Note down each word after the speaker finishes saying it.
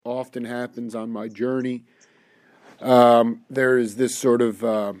often happens on my journey. There is this sort of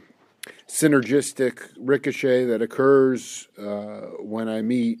synergistic ricochet that occurs when I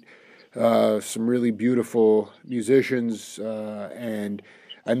meet some really beautiful musicians, and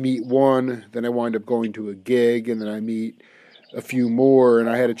I meet one, then I wind up going to a gig, and then I meet a few more. And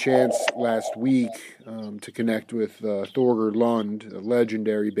I had a chance last week to connect with Thorger Lund, a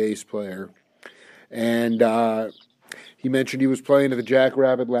legendary bass player, and he mentioned he was playing at the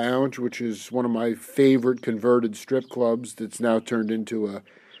Jackrabbit Lounge, which is one of my favorite converted strip clubs that's now turned into a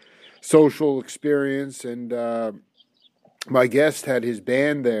social experience. And my guest had his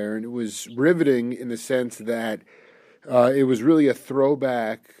band there, and it was riveting in the sense that it was really a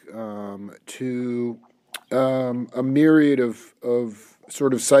throwback to a myriad of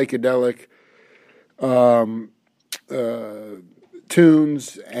sort of psychedelic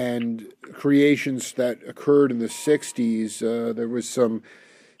tunes and creations that occurred in the 60s. There was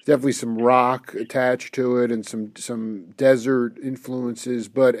definitely some rock attached to it and some desert influences,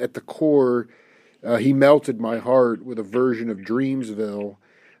 but at the core, he melted my heart with a version of Dreamsville,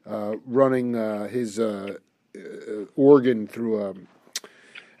 running his organ through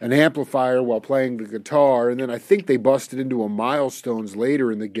an amplifier while playing the guitar. And then I think they busted into a Milestones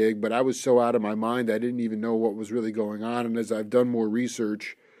later in the gig, but I was so out of my mind I didn't even know what was really going on. And as I've done more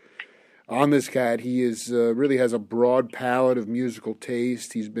research on this cat, he is really has a broad palette of musical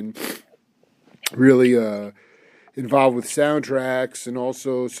taste. He's been really involved with soundtracks and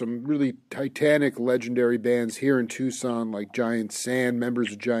also some really titanic legendary bands here in Tucson, like Giant Sand,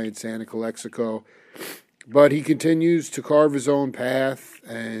 members of Giant Sand and Calexico. But he continues to carve his own path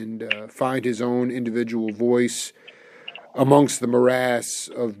and find his own individual voice amongst the morass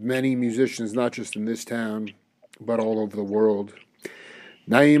of many musicians, not just in this town, but all over the world.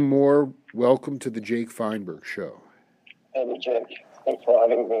 Naim Moore, welcome to the Jake Feinberg Show. Hey, Jake. Thanks for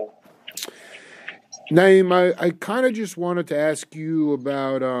having me. Naim, I kind of just wanted to ask you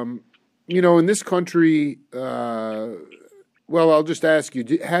about, in this country, I'll just ask you,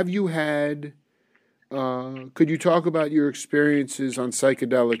 have you had... could you talk about your experiences on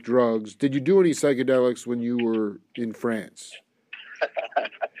psychedelic drugs? Did you do any psychedelics when you were in France?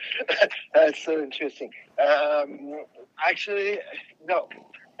 That's so interesting. Actually, no.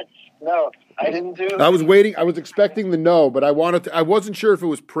 No, I didn't do... I was waiting. I was expecting the no, but I wasn't sure if it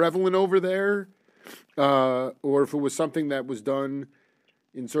was prevalent over there or if it was something that was done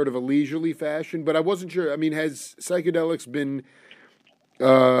in sort of a leisurely fashion. But I wasn't sure. I mean, has psychedelics been...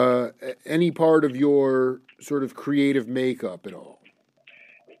 any part of your sort of creative makeup at all?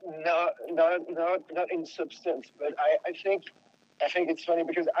 No, not in substance. But I think it's funny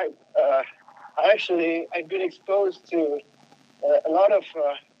because I've been exposed to a lot of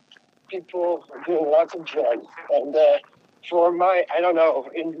people doing lots of drugs, and from my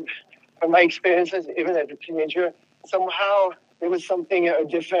experiences, even as a teenager, somehow there was something, a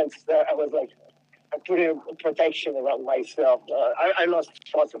defense that I was like. I put a protection around myself. I lost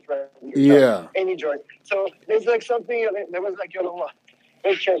lots of friends. Yeah. Any drug. So there's like something that was like,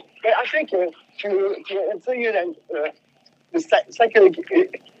 okay. But I think to answer you then, the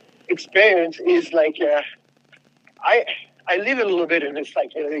psychedelic experience is like, I live a little bit in this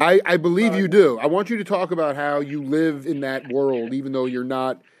psychedelic. I believe you do. I want you to talk about how you live in that world, even though you're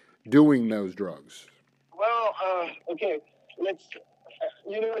not doing those drugs. Well, okay, let's...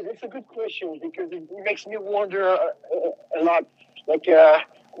 it's a good question because it makes me wonder a lot. Like,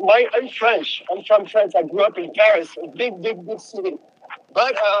 I'm French. I'm from France. I grew up in Paris, a big city.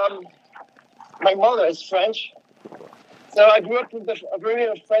 But my mother is French, so I grew up with the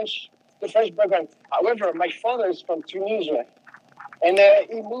French background. However, my father is from Tunisia, and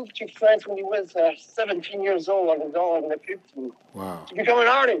he moved to France when he was 17 years old on his own in the 50s. Wow. To become an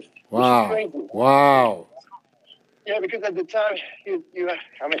artist. Wow. Which is crazy. Wow. Yeah, because at the time,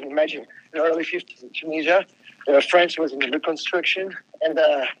 imagine in the early 50s in Tunisia, France was in reconstruction, and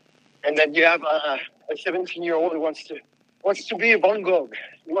then you have a 17-year-old who wants to be a Van Gogh.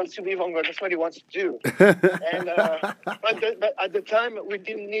 He wants to be Van Gogh. That's what he wants to do. And but at the time, we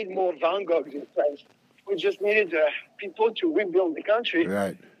didn't need more Van Goghs in France. We just needed people to rebuild the country.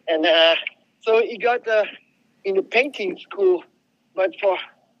 Right. And so he got in a painting school, but for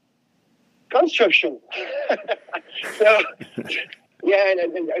construction. So, yeah,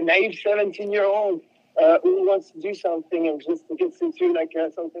 a naive 17-year-old who wants to do something and just gets into like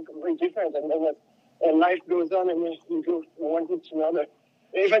something completely different, and then life goes on, and you go from one thing to another.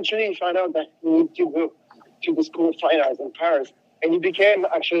 Eventually, he found out that he needed to go to the School of Fine Arts in Paris, and he became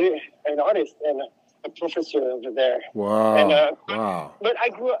actually an artist and a professor over there. Wow! And, wow! But I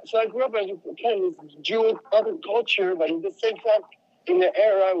grew up in kind of this dual culture, but at the same time, in the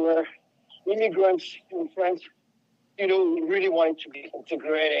era where immigrants in France, really wanted to be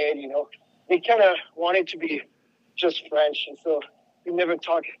integrated. They kind of wanted to be just French, and so we never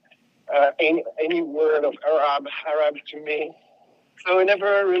talk any word of Arab to me. So I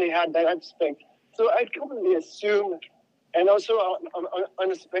never really had that aspect. So I completely assumed, and also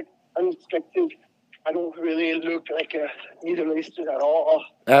unexpected. I don't really look like a Middle Eastern at all.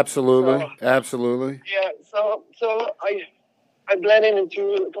 Absolutely, So, absolutely. Yeah. So I blended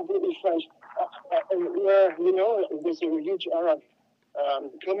into completely French, and where there's a huge Arab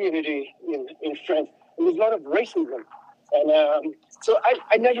community in France. And there's a lot of racism, and so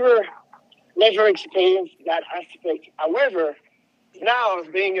I never experienced that aspect. However, now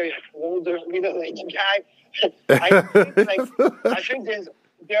being an older middle-aged guy, I think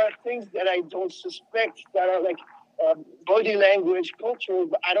there are things that I don't suspect that are like body language, culture.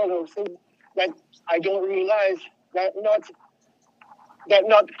 But I don't know, things that I don't realize that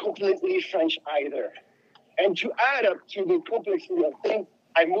not completely French either. And to add up to the complexity of things,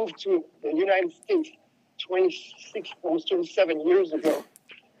 I moved to the United States almost 27 years ago.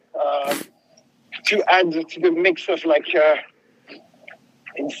 To add to the mix of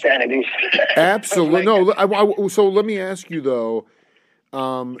insanity. Absolutely. So let me ask you though.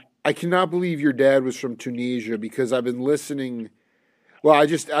 I cannot believe your dad was from Tunisia because I've been listening. Well, I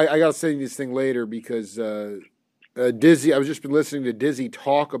got to say this thing later because Dizzy. I was just been listening to Dizzy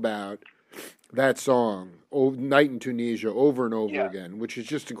talk about that song, "Night in Tunisia," over and over again, which is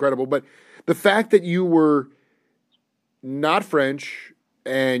just incredible. But the fact that you were not French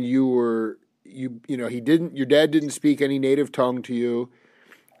and your dad didn't speak any native tongue to you.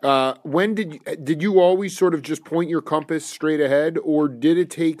 When did you always sort of just point your compass straight ahead, or did it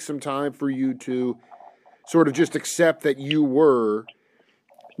take some time for you to sort of just accept that you were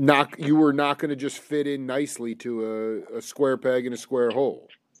not going to just fit in nicely to a square peg in a square hole?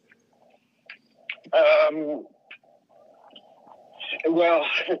 Well,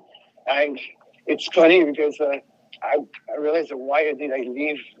 it's funny because I realized why did I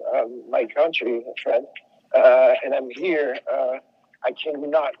leave my country, Fred, and I'm here. I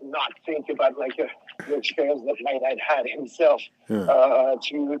cannot not think about the experience that my dad had himself to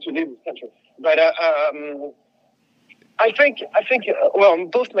leave this country. But I think well,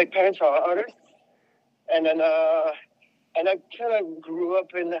 both my parents are artists, and then and I kind of grew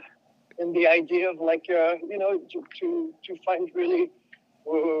up in the idea of to find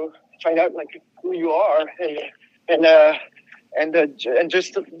out who you are and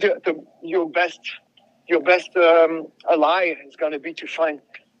just your best ally is going to be to find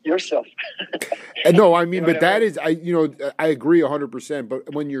yourself. And no, I mean, but that is, I agree 100%.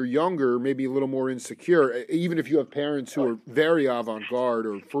 But when you're younger, maybe a little more insecure, even if you have parents who are very avant-garde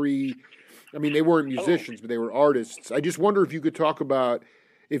or free, I mean, they weren't musicians, but they were artists. I just wonder if you could talk about,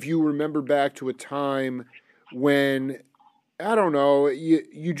 if you remember back to a time when, I don't know,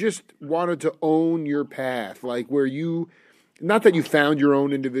 you just wanted to own your path, like where you, not that you found your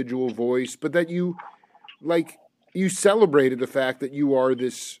own individual voice, but that you celebrated the fact that you are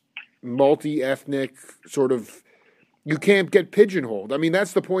this multi-ethnic sort of, you can't get pigeonholed. I mean,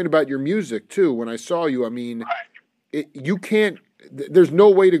 that's the point about your music too. When I saw you, I mean, you can't, there's no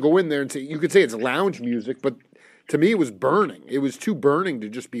way to go in there and say, you could say it's lounge music, but to me it was burning. It was too burning to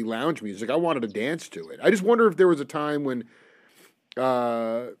just be lounge music. I wanted to dance to it. I just wonder if there was a time when,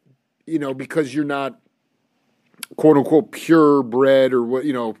 because you're not quote unquote purebred or what,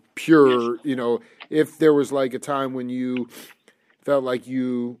 pure, if there was a time when you felt like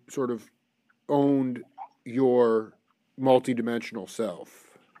you sort of owned your multidimensional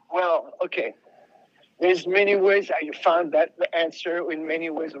self. Well, okay. There's many ways I found that the answer in many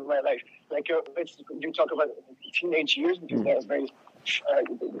ways of my life. You talk about teenage years because that was very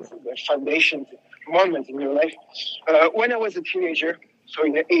the foundation moment in your life. When I was a teenager, so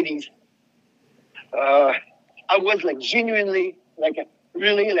in the 80s, I was genuinely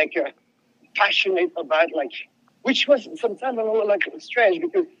really passionate about which was sometimes a little strange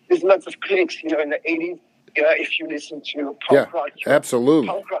because there's lots of cliques, in the 80s. If you listen to punk rock, absolutely.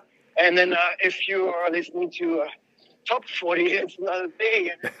 Punk rock. And then if you are listening to top 40, it's another thing.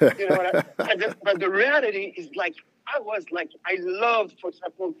 But the reality is I loved, for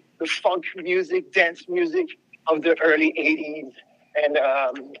example, the funk music, dance music of the early 80s and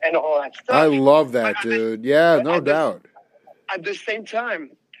all that stuff. I love that, dude. No doubt. At the same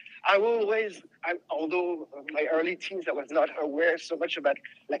time, although my early teens, I was not aware so much about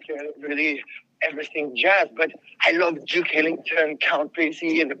really everything jazz, but I loved Duke Ellington, Count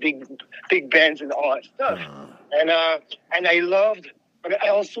Basie, and the big bands and all that stuff. And I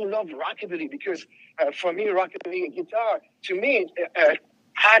also loved rockabilly because for me, rockabilly guitar, to me,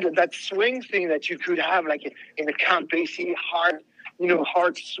 had that swing thing that you could have like in the Count Basie hard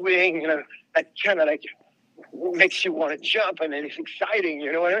swing, that kind of like makes you want to jump and it's exciting,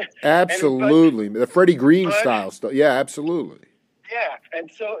 you know what I mean? Absolutely. The Freddie Green style stuff. Yeah, absolutely. Yeah, and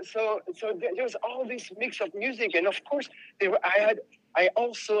so there was all this mix of music, and of course, I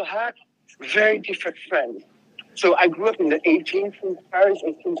also had very different friends. So I grew up in the 18th in Paris,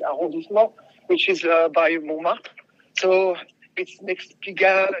 18th arrondissement, which is by Montmartre. So it's next to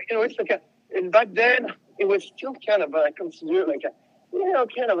Pigalle. It's like and back then it was still kind of considered like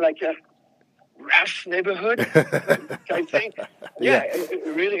kind of like a rough neighborhood type thing. Yeah, it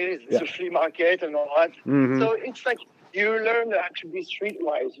really is. It's a flea market and all that. Mm-hmm. So it's like you learn how to be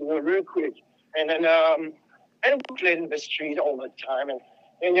streetwise, real quick. And then I played in the street all the time, and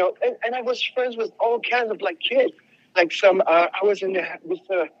I was friends with all kinds of like kids. Like I was in with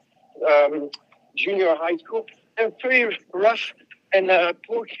junior high school. They're pretty rough and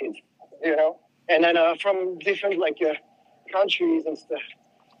poor kids, and then from different like countries and stuff.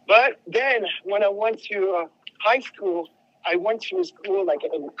 But then when I went to high school, I went to a school like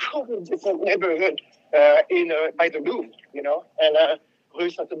in a completely different neighborhood by the Louvre, and Rue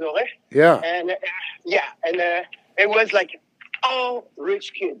Saint-Honoré. Yeah. And it was like all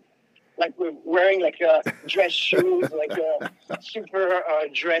rich kids, like wearing like dress shoes, like super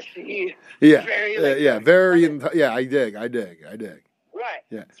dressy. Yeah. Very, I dig. Right.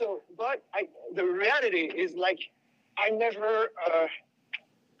 Yeah. So, but the reality is like I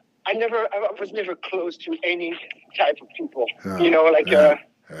was never close to any type of people, I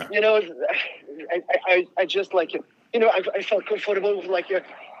just like, I felt comfortable with like,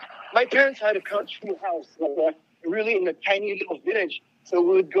 my parents had a country house, like really in a tiny little village. So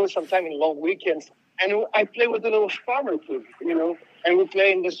we would go sometime in long weekends and I play with the little farmer kids, and we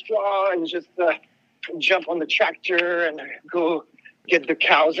play in the straw and just jump on the tractor and go get the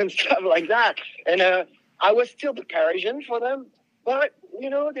cows and stuff like that. And I was still the Parisian for them. But,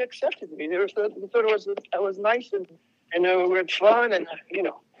 they accepted me. They thought I was nice and we had fun and,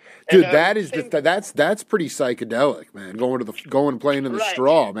 Dude, that's pretty psychedelic, man. Going and playing in the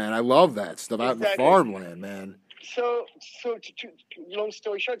straw, man. I love that stuff out in the farmland, man. So to long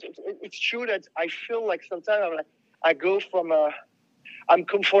story short, it's true that I feel like sometimes I go from I'm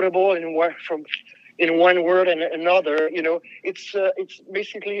comfortable in one word and another. It's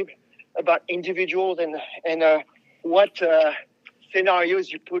basically about individuals and what scenarios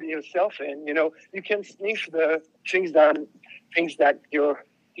you put yourself in. You can sniff the things that you're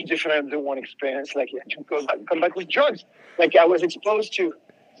different than one experience. Like to come back with drugs. Like I was exposed to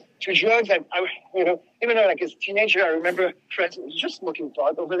drugs. I even though like as a teenager, I remember friends just smoking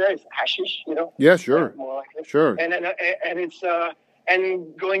pot over there. It's hashish, Yeah, sure, more like it. Sure. And it's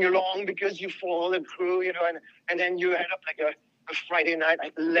and going along because you follow the crew, and then you end up like a Friday night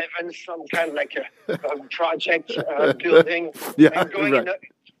at 11, some kind of like a project building. Yeah, and going right.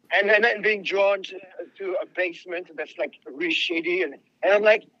 And then being drawn to a basement that's like really shady, and I'm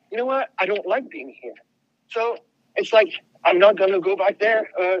like, you know what? I don't like being here. So it's like I'm not gonna go back there.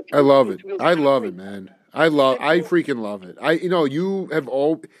 I love it. I love it, man. I freaking love it. You have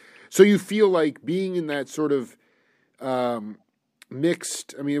so you feel like being in that sort of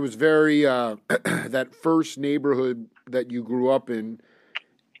mixed. I mean, it was very that first neighborhood that you grew up in.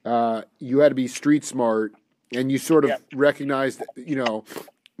 You had to be street smart, and you sort of recognized,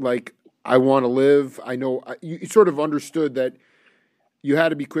 like I want to live. I know you sort of understood that you had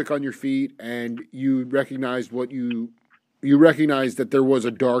to be quick on your feet, and you recognized you recognized that there was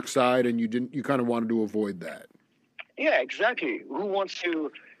a dark side, and you kind of wanted to avoid that. Yeah, exactly. Who wants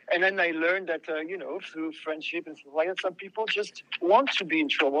to? And then I learned that, through friendship and stuff like that, some people just want to be in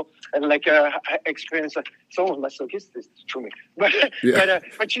trouble and experience someone masochistic to me. But you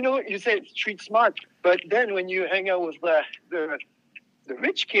say it's street smart. But then when you hang out with the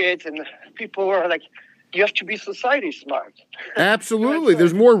rich kids and people are like, you have to be society smart. Absolutely.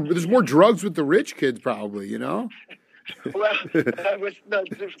 There's more drugs with the rich kids probably, Well, I was not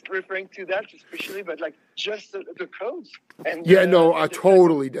just referring to that especially, but like just the codes. And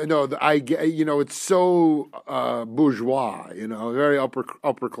totally. No, I get. It's so bourgeois. Very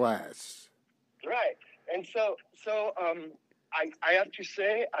upper class. Right, and so I have to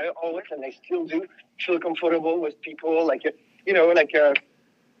say I always and I still do feel comfortable with people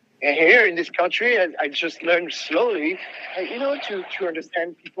here in this country. I just learned slowly, to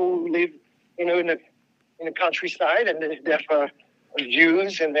understand people who live, in the countryside, and they have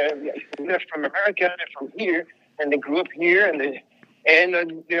views, and they're from America, they're from here, and they grew up here, and they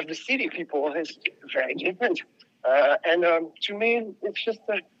have the city people. It's very different, and to me, it's just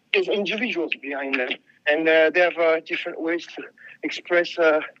there's individuals behind them, and they have different ways to express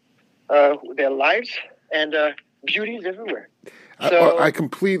their lives, and beauty is everywhere. So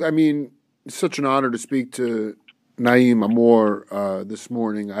I mean, it's such an honor to speak to Naim Amor this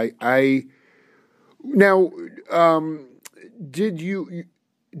morning. Now, did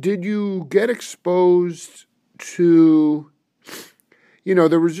you get exposed to?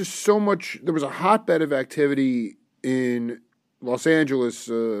 There was just so much. There was a hotbed of activity in Los Angeles.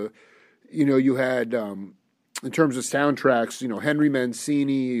 You had in terms of soundtracks. Henry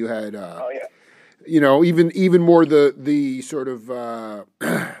Mancini. You had. Even more the sort of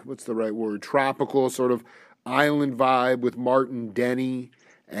what's the right word? Tropical sort of island vibe with Martin Denny,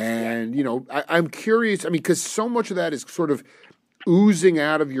 and I'm curious. I mean, because so much of that is sort of oozing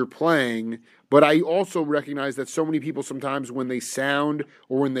out of your playing, but I also recognize that so many people sometimes when they sound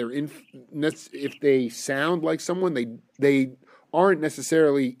or when they're if they sound like someone, they aren't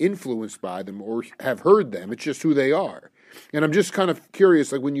necessarily influenced by them or have heard them. It's just who they are, and I'm just kind of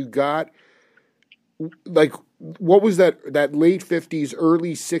curious, like when you got. Like, what was that late 50s,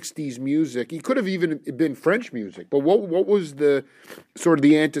 early 60s music? It could have even been French music, but what was the sort of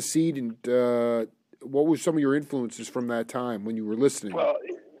the antecedent? What was some of your influences from that time when you were listening? Well,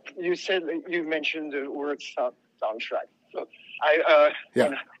 you mentioned the word soundtrack. So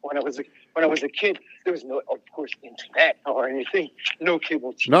when I was a kid, there was no, of course, internet or anything, no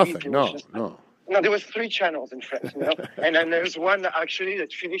cable TV. Nothing. No. No, there was 3 channels in France, and then there's one actually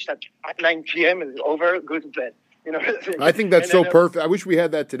that finished at 9 p.m. and over, go to bed. I think that's so perfect. I wish we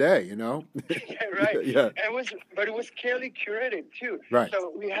had that today. Yeah, right. Yeah. But it was carefully curated too. Right.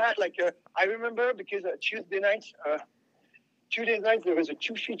 So we had I remember because Tuesday nights there was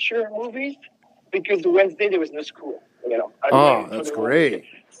 2 feature movies because Wednesday there was no school. That's great.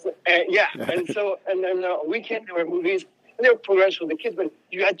 So, and then weekend there were movies. And there were programs for the kids, but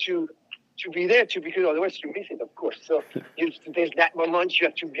you had to be there too, because otherwise you miss it, of course. So there's that moment you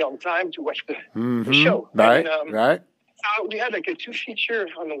have to be on time to watch the show. Right, right. So we had a 2 feature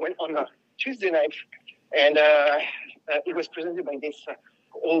on a Tuesday night, and it was presented by this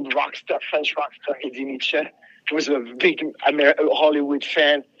old French rock star, Eddie Mitchell. He was a big Hollywood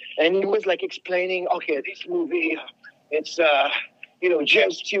fan, and he was explaining, okay, this movie, it's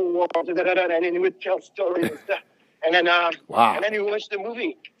James Stewart, and then he would tell stories and stuff. And then, and then you watch the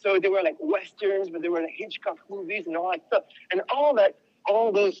movie. So they were westerns, but they were Hitchcock movies and all that stuff. And all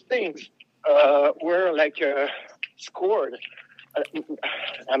those things were scored.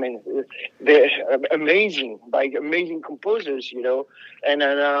 I mean, they're amazing by amazing composers, And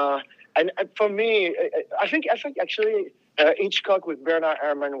then, and for me, I think actually Hitchcock with Bernard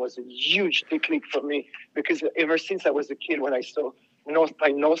Herrmann was a huge technique for me, because ever since I was a kid, when I saw North by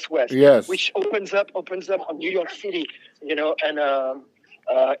Northwest, yes, which opens up on New York City, and in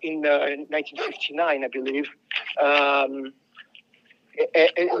 1959, I believe. And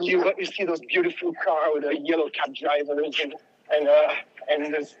you see those beautiful cars with the yellow cab drivers and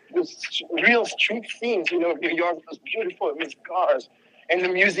those real street scenes, New York, those beautiful cars, and the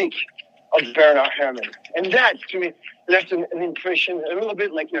music of Bernard Herrmann. And that, to me, left an impression a little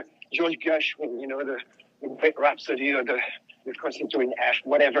bit like George Gershwin, the Great Rhapsody or the Concerto in F,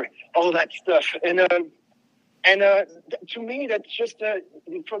 whatever, all that stuff. And to me, that's just,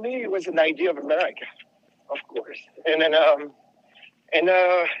 for me, it was an idea of America, of course. And then,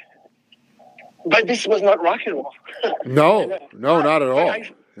 but this was not rock and roll. No, not at all.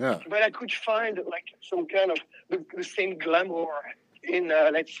 But I could find some kind of the same glamour in,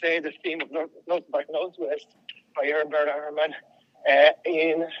 let's say, the theme of North by Northwest by Bernard Herrmann,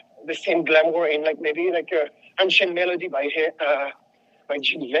 in the same glamour in maybe a Ancient Melody by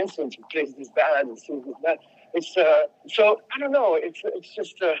Gene Vincent, who plays this ballad and sings this ballad. It's so I don't know. It's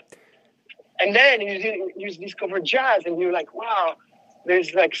just and then you discover jazz, and you're like, wow,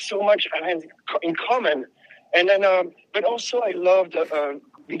 there's so much in common. And then, but also I loved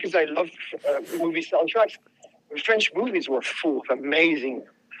because I love movie soundtracks. French movies were full of amazing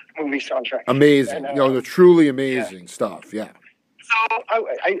movie soundtracks. Amazing, and, the truly amazing stuff. Yeah. So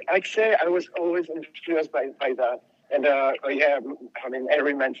I'd say I was always influenced by that. And I mean,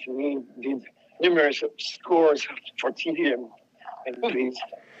 Henry Mancini did numerous scores for TV and movies.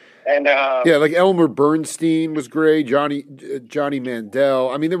 And like Elmer Bernstein was great. Johnny Mandel.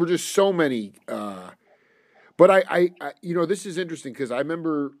 I mean, there were just so many. But I this is interesting because I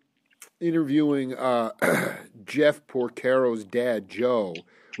remember interviewing Jeff Porcaro's dad, Joe,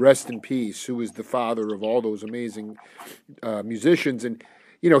 rest in peace, who was the father of all those amazing musicians, and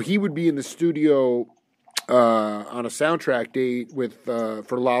he would be in the studio on a soundtrack date with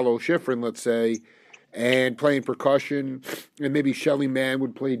for Lalo Schifrin, let's say, and playing percussion, and maybe Shelly Mann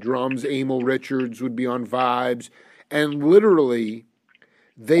would play drums, Emil Richards would be on vibes, and literally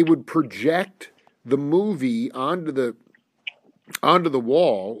they would project the movie onto the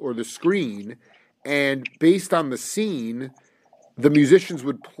wall or the screen, and based on the scene, the musicians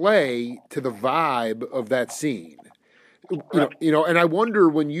would play to the vibe of that scene. And I wonder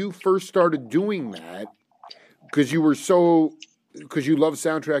when you first started doing that, because you love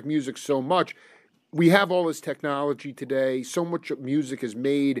soundtrack music so much. We have all this technology today. So much music is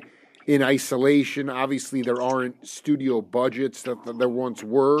made in isolation. Obviously, there aren't studio budgets that there once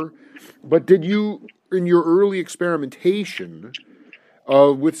were. But did you, in your early experimentation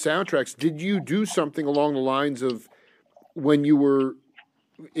with soundtracks, did you do something along the lines of when you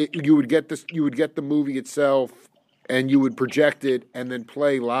would get the movie itself and you would project it and then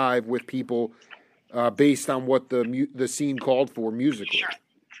play live with people based on what the scene called for musically? Sure.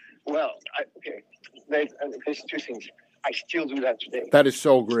 Well, okay. There's two things. I still do that today. That is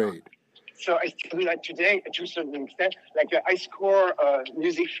so great. So I still do that today to a certain extent. Like I score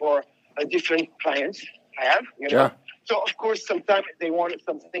music for different clients I have. Yeah. So of course, sometimes they want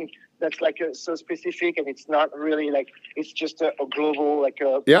something that's like so specific, and it's not really like it's just a global like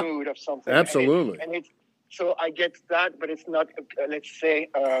a mood of something. Absolutely. So I get that, but it's not let's say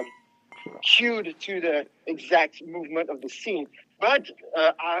cued to the exact movement of the scene. But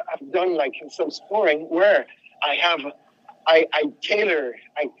I've done like some scoring where I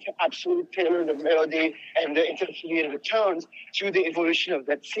absolutely tailor the melody and the intensity and the tones to the evolution of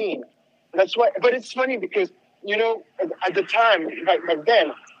that scene. That's why. But it's funny because at the time back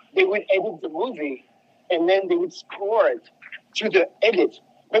then they would edit the movie and then they would score it to the edit.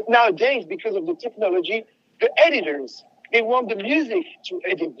 But nowadays, because of the technology, the editors they want the music to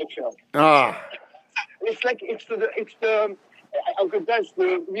edit the film. It's like it's the that's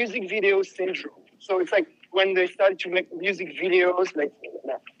the music video syndrome. So it's like when they started to make music videos, like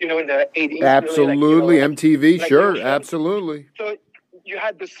in the 80s. Absolutely, really, MTV, sure, absolutely. So you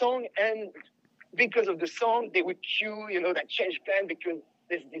had the song, and because of the song, they would cue, that change plan because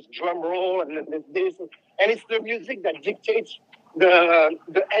there's this drum roll and there's this, and it's the music that dictates the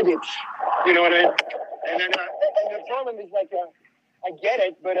edits. You know what I mean? And then and the problem is like. I get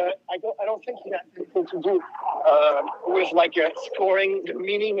it, but I don't think it has anything to do with like scoring the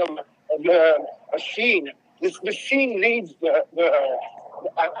meaning of a scene. The scene leads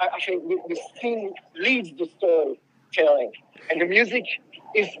I think the scene leads the storytelling, and the music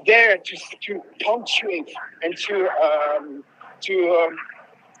is there to punctuate and to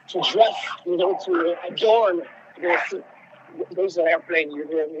dress, to adorn the scene. Those are airplane. You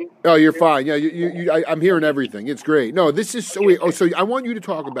hear me? Oh, you're fine. Yeah, I'm hearing everything. It's great. No, this is so. So I want you to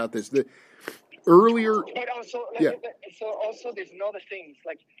talk about this. The earlier. But also, so there's another thing.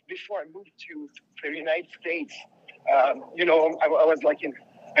 Like before I moved to the United States, I was like in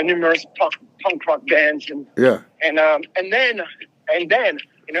an immersed punk rock bands and then in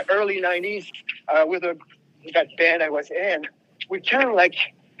the early '90s with that band I was in, we kind of like.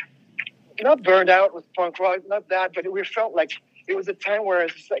 Not burned out with punk rock, not that, but we felt like it was a time where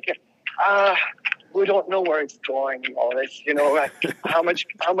it's like, we don't know where it's going. All this, how much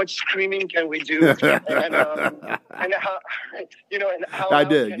screaming can we do? And how, and how I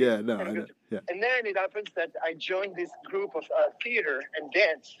did, yeah. And then it happens that I joined this group of theater and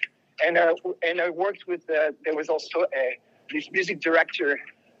dance, and I worked with. There was also this music director.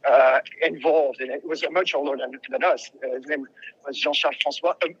 Involved, and it was much older than us. His name was Jean-Charles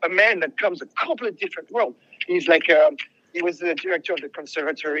François, a man that comes a completely different world. He's like he was the director of the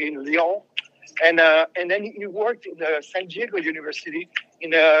conservatory in Lyon, and then he worked in the San Diego University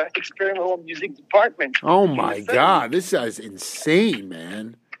in the experimental music department. Oh my God, this guy's insane,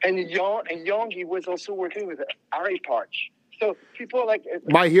 man! And young, he was also working with Harry Parch. So people like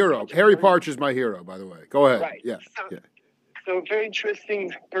my hero. Harry Parch is my hero, by the way. Go ahead. Right. Yeah. So a very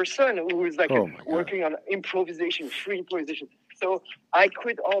interesting person who is like working on improvisation, free improvisation. So I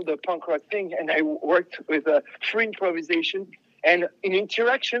quit all the punk rock thing and I worked with free improvisation and in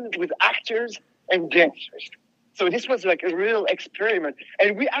interaction with actors and dancers. So this was like a real experiment.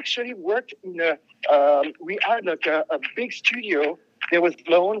 And we actually worked in we had like a big studio that was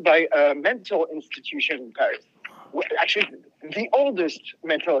loaned by a mental institution in Paris. Actually, the oldest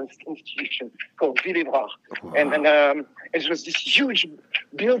mental institution called Villebras. Wow. And it was this huge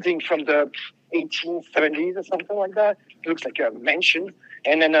building from the 1870s or something like that. It looks like a mansion.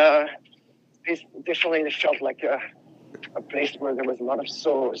 And then this definitely felt like a place where there was a lot of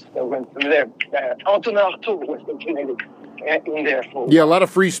souls that went through there. Antonin Artaud was located in there. A lot of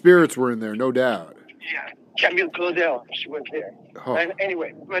free spirits were in there, no doubt. Yeah. Camille Claudel, she was there. Oh. And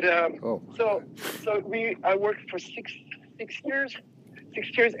anyway, but I worked for six years,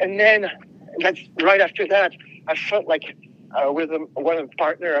 and then that's right after that. I felt like with one of the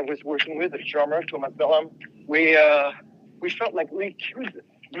partner I was working with, the drummer Thomas Bellum, we felt like we could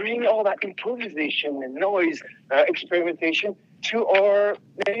bring all that improvisation and noise, experimentation to our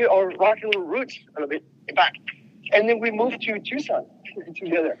rock and roll roots a little bit back. And then we moved to Tucson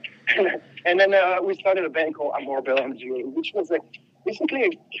together. And then we started a band called Amor, which was like basically a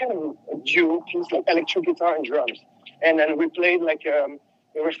kind of a duo, just like electric guitar and drums. And then we played like,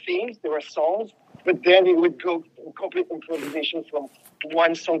 there were themes, there were songs, but then it would go complete improvisation from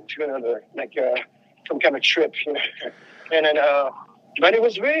one song to another, like some kind of trip, you know. And then, but it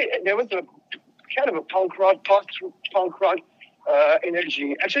was really, there was a kind of a punk rock, post-punk rock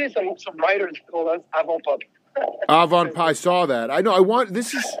energy. Actually, some writers call us avant pop. Avant pop. I saw that. I know.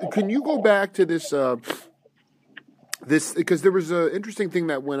 Can you go back to this? This because there was an interesting thing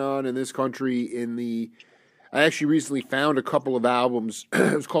that went on in this country I actually recently found a couple of albums.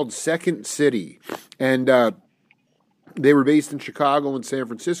 It was called Second City, and they were based in Chicago and San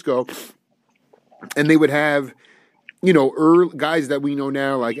Francisco, and they would have, early guys that we know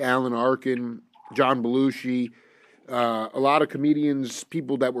now like Alan Arkin, John Belushi, a lot of comedians,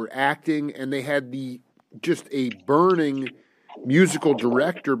 people that were acting, and they had just a burning musical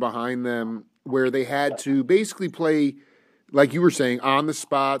director behind them where they had to basically play, like you were saying, on the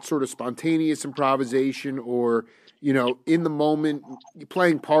spot, sort of spontaneous improvisation or, in the moment,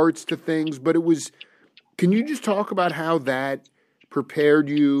 playing parts to things. But can you just talk about how that prepared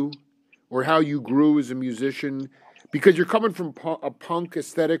you or how you grew as a musician? Because you're coming from a punk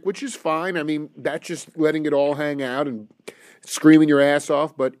aesthetic, which is fine. I mean, that's just letting it all hang out and screaming your ass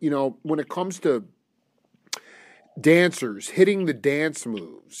off. But, when it comes to dancers hitting the dance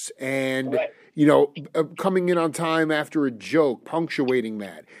moves and coming in on time after a joke, punctuating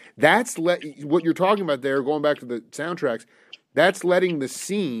that's what you're talking about there, going back to the soundtracks, that's letting the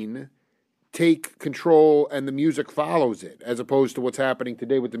scene take control and the music follows it, as opposed to what's happening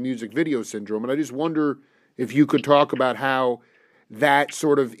today with the music video syndrome. And I just wonder if you could talk about how that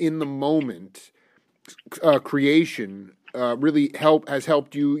sort of in the moment creation really has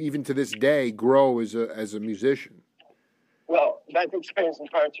helped you even to this day grow as a musician. Well, that experience in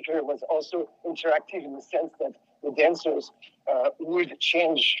particular was also interactive in the sense that the dancers would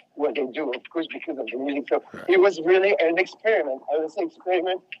change what they do, of course, because of the music. So It was really an experiment. I would say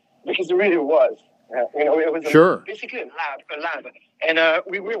experiment because it really was. It was basically a lab. And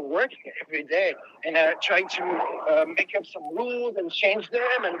we were working every day and trying to make up some rules and change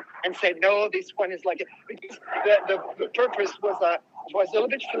them and say, no, this one is like it. Because the purpose was a little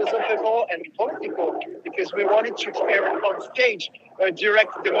bit philosophical and political because we wanted to experiment on stage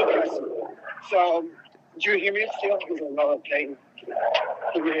direct democracy. So, do you hear me still? There's another plane.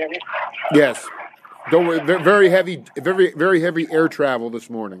 Can you hear me? Yes. Don't worry. Very heavy, very heavy air travel this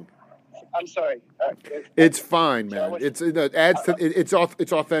morning. I'm sorry. It's fine, man. It adds to it's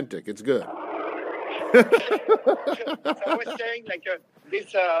authentic. It's good. So I was saying, like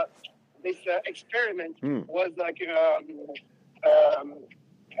this experiment was like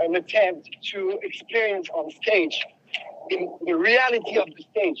an attempt to experience on stage in the reality of the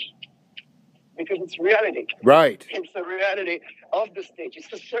stage, because it's reality. Right. It's the reality of the stage.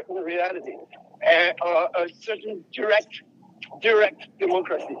 It's a certain reality, a certain direct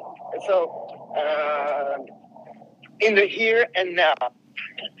democracy. So, in the here and now.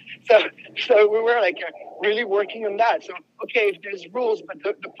 So we were like really working on that. So, okay, if there's rules, but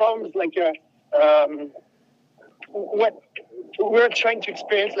the problem is like what we're trying to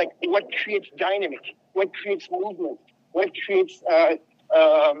experience, like what creates dynamic, what creates movement, what creates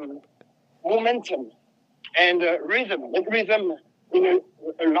momentum and rhythm. Like rhythm in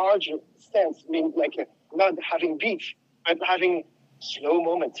a larger sense means like not having beats, but having slow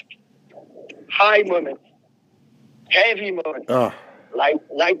moments, high moments, heavy moments,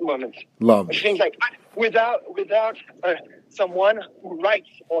 light moments. Love it. Things like without someone who writes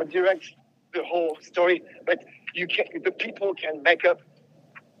or directs the whole story, but the people can make up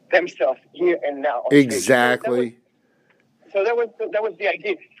themselves here and now. Exactly. So that was the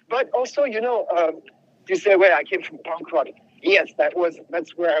idea. But also, you say, well, I came from punk rock. Yes,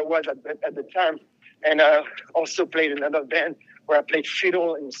 that's where I was at the time. And also played in another band where I played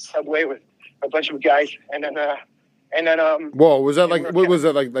fiddle in the subway with a bunch of guys. And then whoa, was that like what was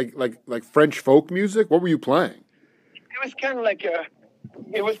that like French folk music? What were you playing? It was kind of like a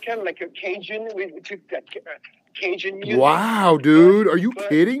Cajun. We took that Cajun music. Wow, dude, are you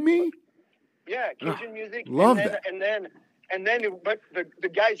kidding me? Yeah, Cajun music. Love that. And then, but the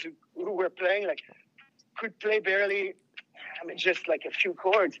guys who were playing, like could play barely, just like a few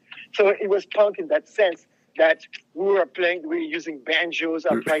chords. So it was punk in that sense that we were using banjos,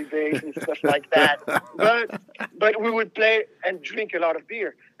 upright bass, and stuff like that. But we would play and drink a lot of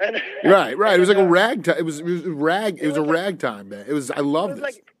beer. And, right. It was like a ragtime. It was a ragtime, man. I love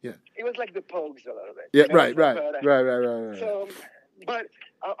this. It was like the Pogues a little bit. Yeah, right. So, but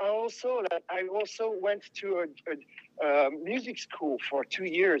I also went to a music school for 2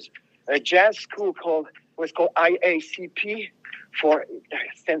 years, a jazz school was called IACP,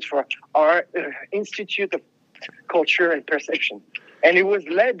 stands for Art Institute of Culture and Perception, and it was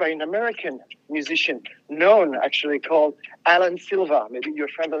led by an American musician known actually called Alan Silva. Maybe you're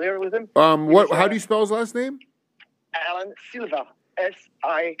familiar with him. How do you spell his last name? Alan Silva.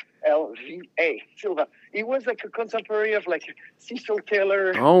 Silva. Silva. He was like a contemporary of like Cecil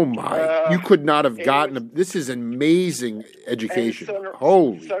Taylor. Oh my! You could not have gotten. This is an amazing education.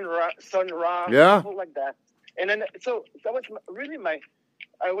 Holy. Sun Ra. Yeah. People like that. And then so that was really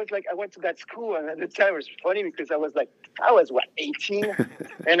I went to that school, and at the time it was funny because I was 18,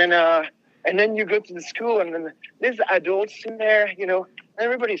 and then you go to the school, and then there's adults in there, and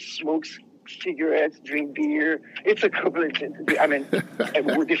everybody smokes cigarettes, drink beer. It's a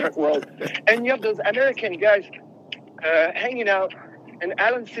a different world. And you have those American guys hanging out. And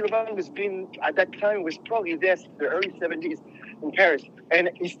Alan Silva at that time was probably there in the early 70s in Paris. And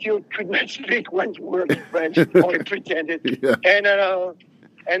he still could not speak one word of French, or he pretended. Yeah.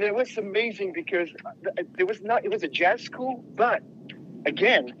 And it was amazing because it was a jazz school, but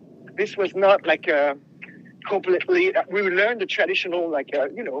again, this was not like a completely, we learned the traditional,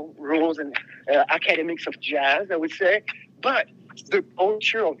 rules and academics of jazz, I would say, but the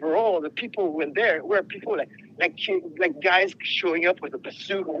culture overall, the people who were there were people like guys showing up with a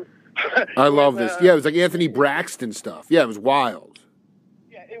bassoon. I love this. Yeah, it was like Anthony Braxton stuff. Yeah, it was wild.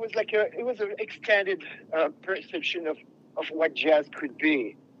 Yeah, it was an extended perception of what jazz could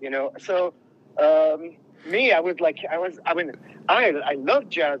be, So me, I love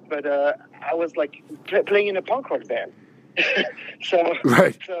jazz, but I was like playing in a punk rock band. So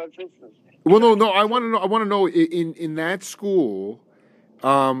right. So well, no. I want to know. In that school,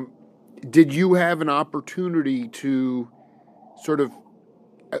 did you have an opportunity to sort of?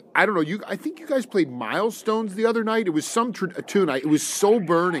 I don't know. I think you guys played Milestones the other night. It was some tune. It was so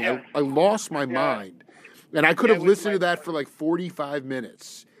burning. Yeah. I lost my mind, and I could have listened to that for like 45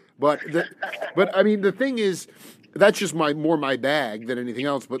 minutes. But I mean, the thing is, that's just more my bag than anything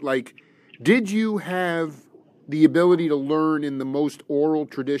else. But like, did you have the ability to learn in the most oral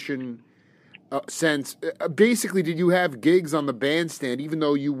tradition sense? Basically, did you have gigs on the bandstand, even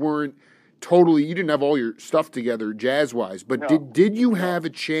though you didn't have all your stuff together jazz-wise? But no. Did you have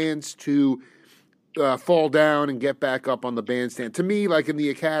a chance to fall down and get back up on the bandstand? To me, like in the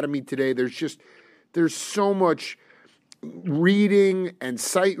academy today, there's so much reading and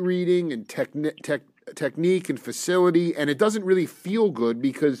sight reading and technique and facility, and it doesn't really feel good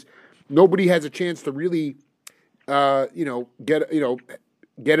because nobody has a chance to really, get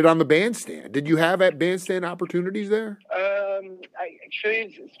it on the bandstand. Did you have bandstand opportunities there? I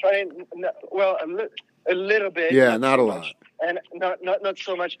actually started a little bit. Yeah, not a lot, and not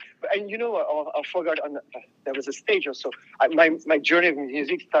so much. And I forgot. There was a stage or so. My journey of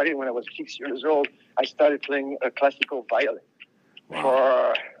music started when I was 6 years old. I started playing a classical violin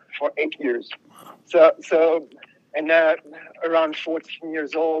for 8 years. So around 14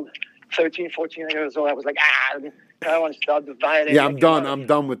 years old, 14 years old, I was like, I want to start the violin. Yeah, I'm done. I'm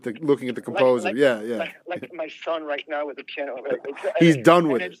done with looking at the composer. Like my son right now with the piano. He's done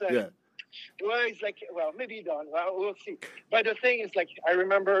with it. Yeah. Well, he's like, maybe done. Well, we'll see. But the thing is, I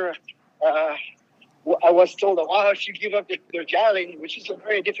remember I was told that, if you give up the violin, which is a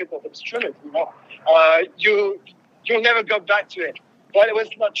very difficult instrument, you'll never go back to it. But it was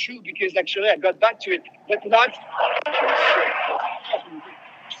not true because actually I got back to it, but not.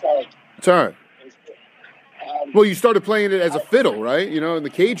 Sorry. It's all right. Well, you started playing it as a fiddle, right? In the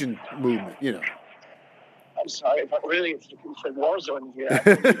Cajun movement, I'm sorry, but really, it's a war zone here.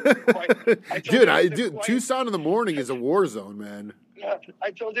 Dude, Tucson in the morning is a war zone, man. Yeah,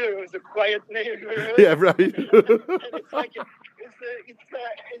 I told you it was a quiet neighborhood. Yeah, right. It's like,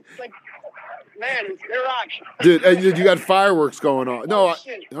 man, it's Iraq. Dude, you got fireworks going on. No,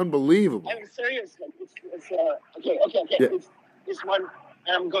 unbelievable. I'm serious. Okay. Yeah. It's one,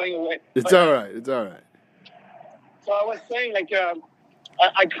 and I'm going away. It's all right. So I was saying,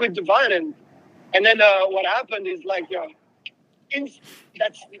 I quit the violin, and then what happened is,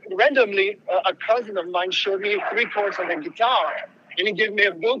 that's randomly, a cousin of mine showed me 3 chords on the guitar, and he gave me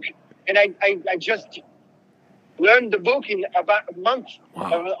a book, and I just learned the book in about a month.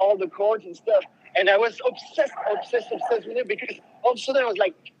 Wow. All the chords and stuff. And I was obsessed with it because all of a sudden I was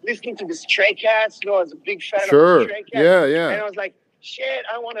like listening to the Stray Cats. You know, I was a big fan of the Stray Cats. Yeah. And I was like, shit,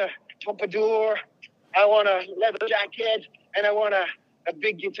 I want a pompadour, I want a leather jacket, and I want a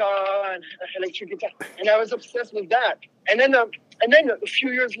big guitar and an electric guitar. And I was obsessed with that. And then a few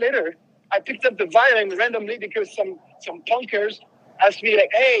years later, I picked up the violin randomly because some punkers asked me,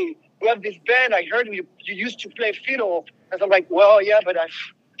 like, hey, we have this band. I heard you used to play fiddle. And I'm like, well, yeah, but I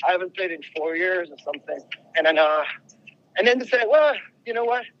haven't played in 4 years or something. And then they said, well, you know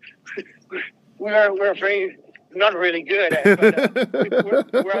what? we're very not really good at it,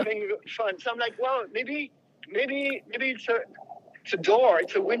 but we're having fun. So I'm like, well, maybe it's a door,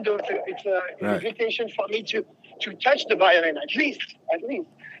 it's a window, it's an invitation for me to touch the violin at least.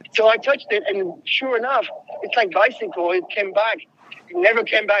 So I touched it, and sure enough, it's like bicycle. It came back. It never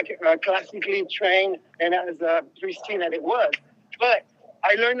came back classically trained and as pristine as it was. But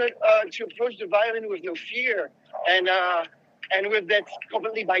I learned to approach the violin with no fear, and with that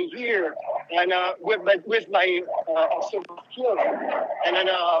completely by ear, and with my also skill,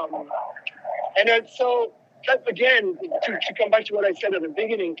 so that again to come back to what I said at the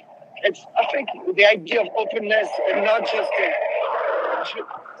beginning, I think the idea of openness and not just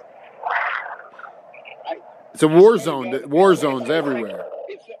it's a war zone. War zones everywhere.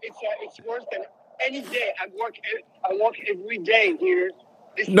 It's worse than any day. I walk every day here.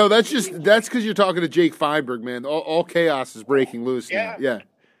 No, that's because you're talking to Jake Feinberg, man. All chaos is breaking loose now. Yeah.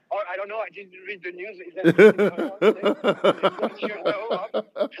 Or I don't know. I didn't read the news. Is that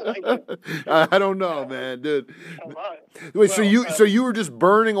I don't know, man, dude. Come on. Wait, so you were just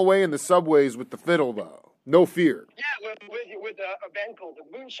burning away in the subways with the fiddle, though? No fear. Yeah, with a band called the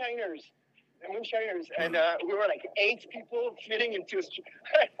Moonshiners. And we were like 8 people fitting into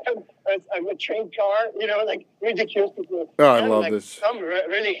a train car, you know, like ridiculous people. Oh, I love this. Some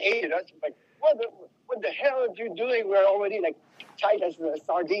really hated us. Like, what the hell are you doing? We're already like tight as the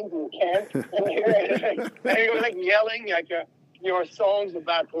sardines in a can. And we were like yelling like your songs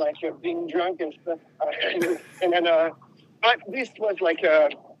about like being drunk and stuff. But this was like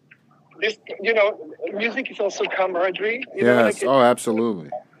this, you know, music is also camaraderie. You know, like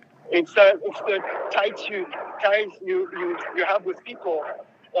absolutely. It's the ties you have with people.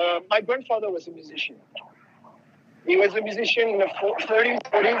 My grandfather was a musician. He was a musician in the 30s,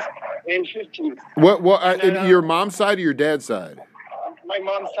 40s, and 50s. What? Your mom's side or your dad's side? My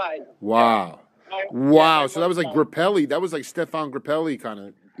mom's side. Wow. Wow. So that was like Grappelli. That was like Stefan Grappelli kind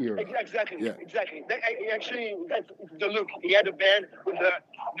of era. Exactly. Yeah. Exactly. Actually, that's the look. He had a band with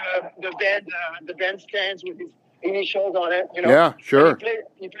the bandstands with his initials on it, you know. Yeah, sure.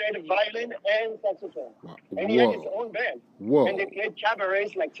 He played a violin and saxophone. Wow. And he had his own band. Whoa. And they played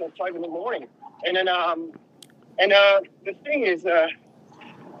cabarets like till 5 in the morning. And then the thing is what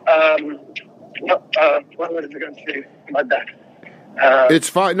was I going to say about that? It's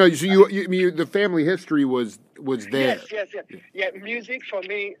fine. No, so you the family history was there. Yes. Yeah, music for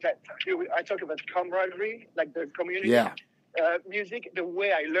me, I talk about camaraderie, like the community. Yeah. Music, the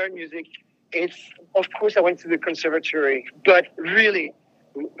way I learn music, it's, of course, I went to the conservatory, but really,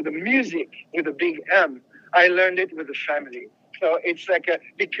 the music with a big M, I learned it with the family. So it's like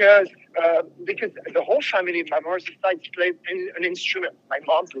because the whole family, my mother's side played an instrument. My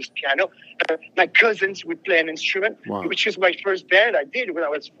mom plays piano. My cousins would play an instrument, which is my first band I did when I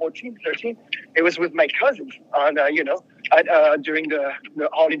was 14, 13. It was with my cousins on, during the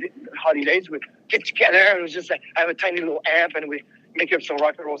holidays. We'd get together. It was just like, I have a tiny little amp and we make up some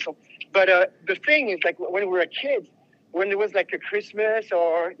rock and roll songs. But the thing is, like, when we were kids, when there was like a Christmas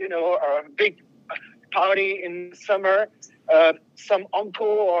or, you know, a big party in summer, some uncle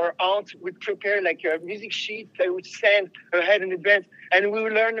or aunt would prepare like a music sheet they would send ahead in advance, and we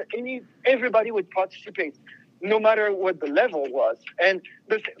would learn. Everybody would participate, no matter what the level was. And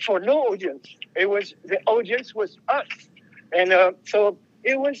for no audience, the audience was us, and so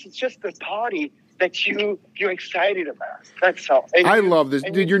it was just a party that you're excited about. That's all. And I love this,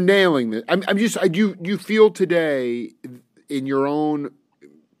 dude. You're nailing this. You feel today in your own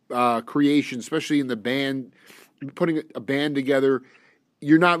creation, especially in the band, putting a band together,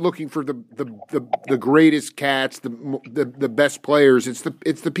 you're not looking for the greatest cats, the best players. It's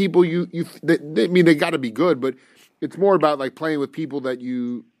the people they got to be good, but it's more about like playing with people that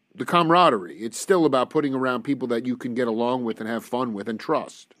the camaraderie. It's still about putting around people that you can get along with and have fun with and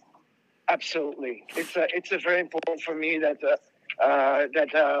trust. Absolutely, it's a very important for me that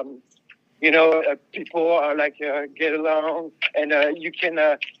people are like get along, and you can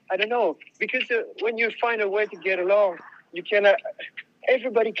I don't know, because when you find a way to get along, you can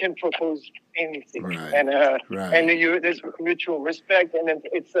everybody can propose anything, Right. and Right. and there's mutual respect, and then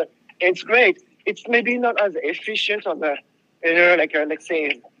it's great. It's maybe not as efficient on the, like let's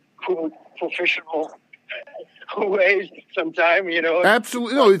say, cool professional ways. Sometimes,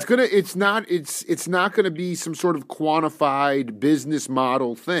 Absolutely. No, it's not gonna be some sort of quantified business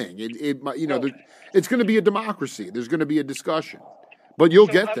model thing. It's gonna be a democracy. There's gonna be a discussion. But you'll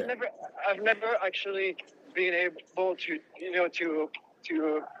get there. I've never actually been able to,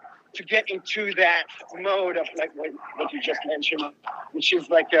 to get into that mode of like what you just mentioned, which is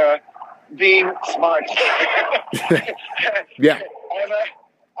like being smart. Yeah.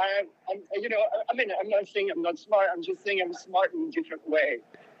 I'm not saying I'm not smart. I'm just saying I'm smart in a different way.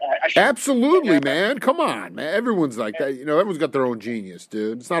 Absolutely, man. Come on, man. Everyone's like that. Everyone's got their own genius,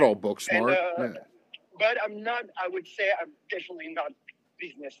 dude. It's not all book smart. But I'm not. I would say I'm definitely not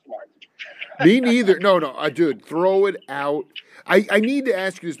business smart. Me neither. No, dude. Throw it out. I need to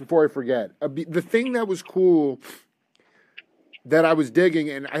ask you this before I forget. The thing that was cool that I was digging,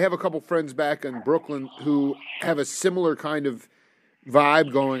 and I have a couple friends back in Brooklyn who have a similar kind of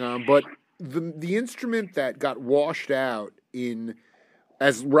vibe going on, but the instrument that got washed out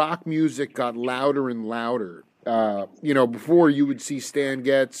as rock music got louder and louder, before you would see Stan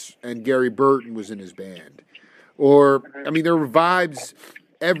Getz and Gary Burton was in his band, or there were vibes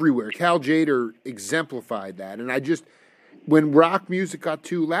everywhere. Cal Tjader exemplified that, and when rock music got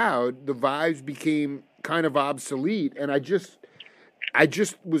too loud, the vibes became kind of obsolete, and I just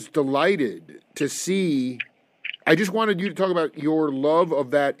was delighted to see. I just wanted you to talk about your love of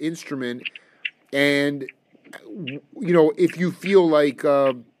that instrument, and if you feel like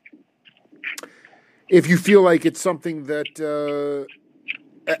it's something that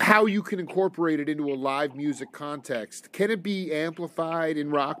how you can incorporate it into a live music context. Can it be amplified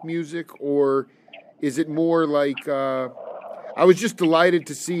in rock music, or is it more like? I was just delighted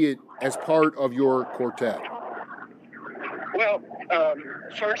to see it as part of your quartet. Well,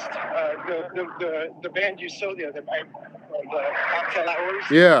 first, the band you saw the other night, the Cocktail Hours.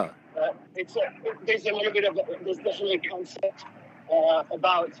 Yeah. There's a little bit of there's definitely a concept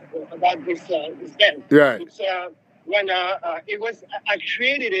about this band. Right. It's when it was I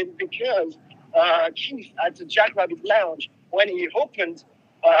created it because Keith at the Jackrabbit Lounge, when he opened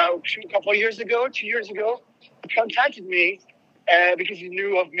a couple of years ago, 2 years ago, he contacted me. Because he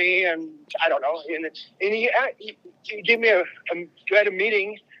knew of me, and I don't know, and he gave me we had a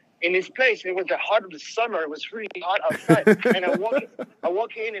meeting in his place. It was the heart of the summer. It was really hot outside, and I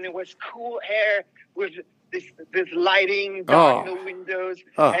walk in, and it was cool air with this lighting, dark no windows,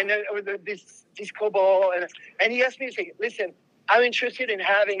 and then with this disco ball, and he asked me to say, "Listen, I'm interested in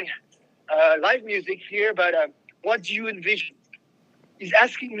having live music here, but what do you envision?" He's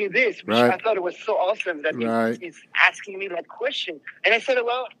asking me this, which I thought it was so awesome that he's asking me that question. And I said,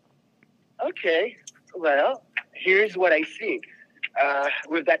 well, okay, here's what I see.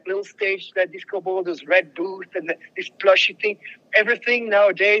 With that little stage, that disco ball, those red booths, and this plushy thing, everything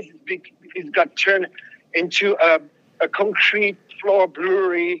nowadays is got turned into a concrete floor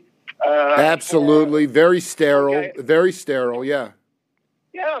brewery. Absolutely. Very sterile. Very sterile, yeah.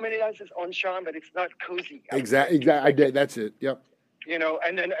 Yeah, it has its own charm, but it's not cozy. Exactly. That's it, yep.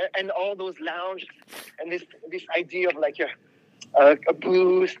 And all those lounges and this idea of like a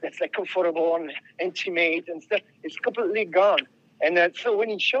booth that's like comfortable and intimate and stuff, it's completely gone. And so when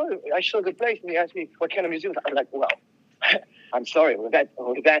I showed the place, and he asked me what kind of music, I'm like, well, I'm sorry, with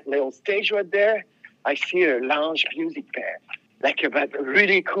that little stage right there, I see a lounge music band, like a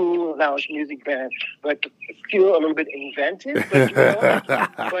really cool lounge music band, but still a little bit inventive.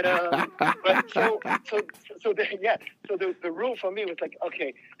 So the rule for me was like,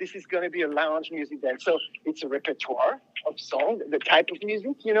 okay, this is going to be a lounge music band. So it's a repertoire of song, the type of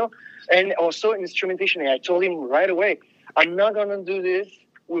music, and also instrumentation. And I told him right away, I'm not going to do this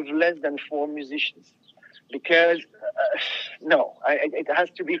with less than 4 musicians because it has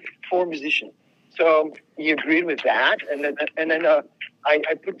to be 4 musicians. So he agreed with that, and then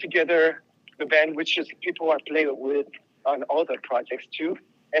I put together the band, which is people I play with on other projects too.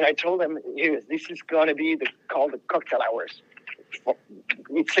 And I told them, this is going to be called the Cocktail Hours.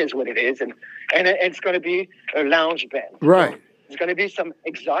 It says what it is, and it's going to be a lounge band. Right. So there's going to be some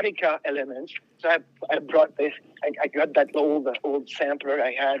exotica elements. So I brought this. I got that old sampler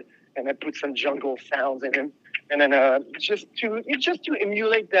I had, and I put some jungle sounds in it, and then just to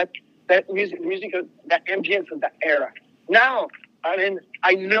emulate that music, that ambience of that era. Now, I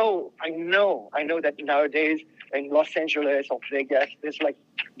know that nowadays in Los Angeles or Vegas, there's like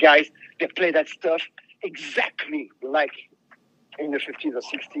guys that play that stuff exactly like in the 50s or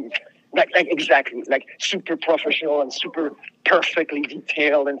 60s. like exactly, like super professional and super perfectly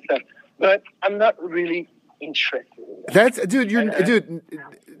detailed and stuff. But I'm not really interested in that. That's dude,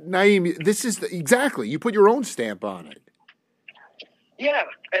 Naim. This is exactly. You put your own stamp on it. Yeah,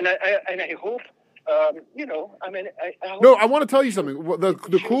 and I hope, I mean, I hope. No, I want to tell you something.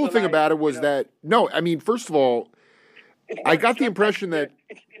 The cool thing about it was that first of all, I got the impression that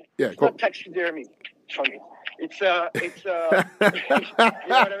it's not taxidermy for me. It's you know what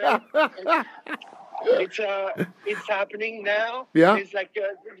I mean? It's happening now. Yeah. It's like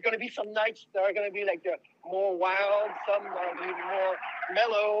there's going to be some nights that are going to be like more wild, some are going to be more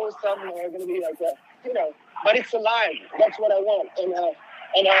mellow, some are going to be like but it's alive. That's what I want, and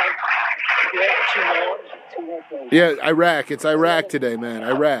yeah, Iraq. It's Iraq today, man.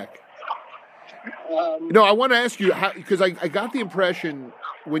 Iraq. I want to ask you how, because I got the impression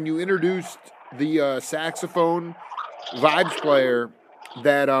when you introduced the saxophone vibes player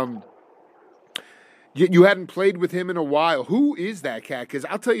that you hadn't played with him in a while. Who is that cat? Because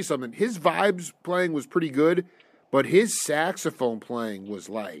I'll tell you something. His vibes playing was pretty good, but his saxophone playing was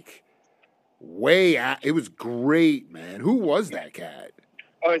like way out. It was great, man. Who was that cat?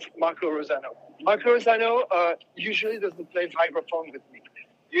 Oh, it's Marco Rosano. Marco Rosano usually doesn't play vibraphone with me.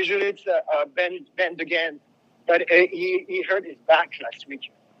 Usually it's Ben again, but he hurt his back last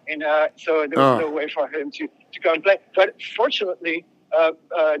week, and so there was no way for him to go and play. But fortunately,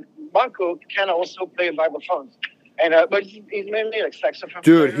 Marco can also play vibrophones, and but he's mainly like saxophone.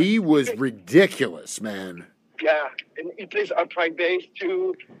 Dude, player. he was ridiculous, man. Yeah, and he plays upright bass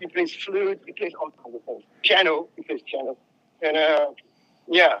too. He plays flute. He plays all kinds of things. Piano. He plays piano, and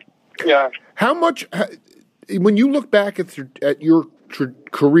yeah. How much, when you look back at your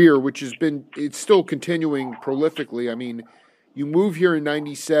career, which it's still continuing prolifically. I mean, you move here in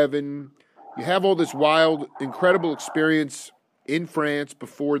 '97. You have all this wild, incredible experience in France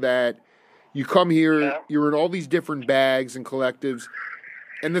before that. You come here, you're in all these different bags and collectives.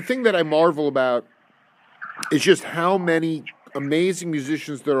 And the thing that I marvel about is just how many amazing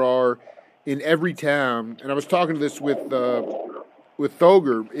musicians there are in every town. And I was talking to this with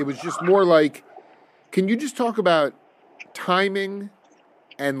Thoger. It was just more like, can you just talk about timing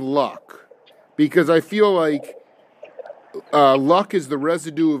and luck? Because I feel like luck is the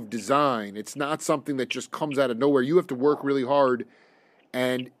residue of design. It's not something that just comes out of nowhere. You have to work really hard,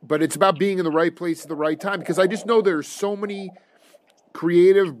 but it's about being in the right place at the right time. Because I just know there's so many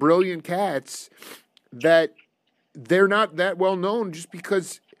creative, brilliant cats that they're not that well known just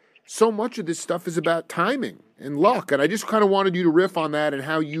because so much of this stuff is about timing and luck. And I just kind of wanted you to riff on that and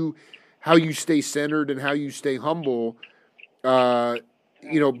how you stay centered and how you stay humble.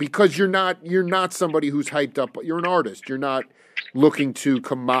 Because you're not somebody who's hyped up. You're an artist. You're not looking to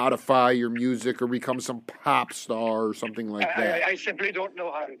commodify your music or become some pop star or something like that. I simply don't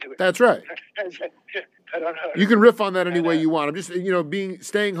know how to do it. That's right. I don't know. You can riff on that any way you want. I'm just,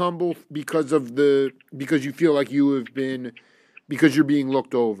 staying humble because you feel like because you're being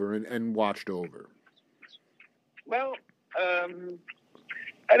looked over and watched over. Well, I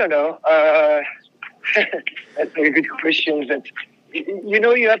don't know. That's a good question. That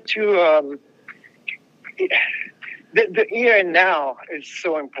you have to. The here and now is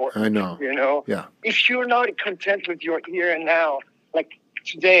so important. I know. Yeah. If you're not content with your here and now, like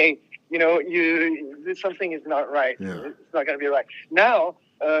today, something is not right. Yeah. It's not going to be right. Now,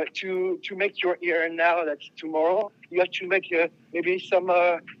 to make your here and now, that's tomorrow, you have to make maybe some.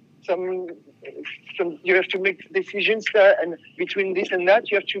 You have to make decisions, and between this and that,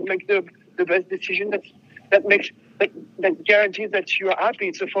 you have to make the best decision that guarantees that you are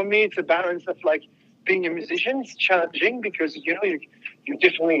happy. So for me, it's a balance of like being a musician. It's challenging because you're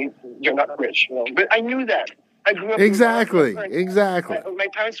not rich, But I knew that. I grew up exactly. My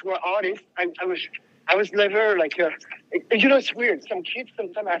parents were artists. I was never like it's weird. Some kids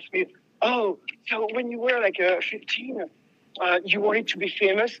sometimes ask me, "Oh, so when you were like 15, you wanted to be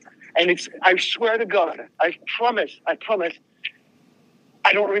famous?" And I swear to God, I promise, I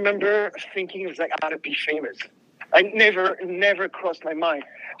don't remember thinking it's like how to be famous. I never crossed my mind.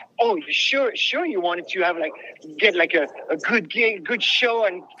 Oh, sure you wanted to have get a good gig, good show,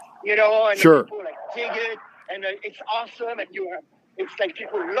 and and sure. people dig it, and it's awesome, and it's like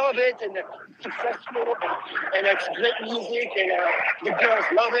people love it, and it's successful, and it's great music, and the girls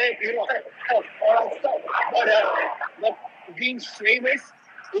love it, all that stuff. But being famous,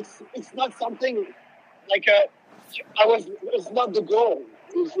 it's not something like it's not the goal.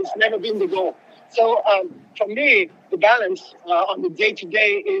 It's never been the goal. So for me, the balance on the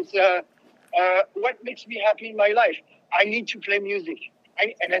day-to-day is what makes me happy in my life. I need to play music,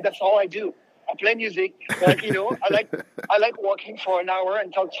 and that's all I do. I play music, but I like walking for an hour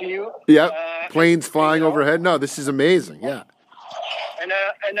and talk to you. Yeah, planes flying overhead. No, this is amazing. Yeah, and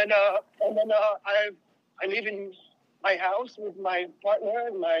then I live in my house with my partner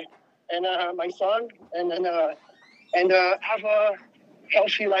and my son, and then have a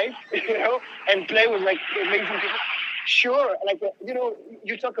healthy life, and play with like amazing people. Sure, like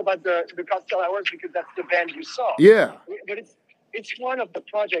you talk about the Cocktail Hours because that's the band you saw. Yeah, but it's one of the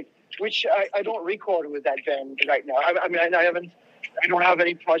projects which I don't record with that band right now. I don't have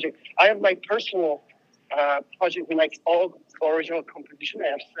any project. I have my personal project with like all original composition. I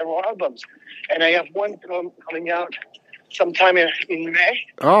have several albums, and I have one coming out sometime in May.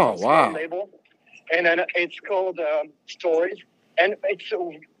 Oh wow! Label, and then it's called Stories, and it's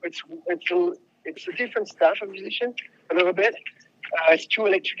a different staff of musicians a little bit. It's 2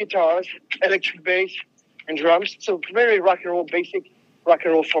 electric guitars, electric bass, and drums. So very rock and roll, basic rock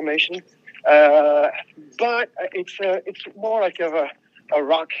and roll formation. But it's more like a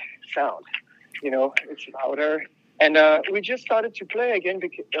rock sound. It's louder. And we just started to play again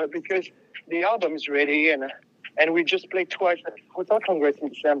because the album is ready, and we just played twice at Hotel Congress in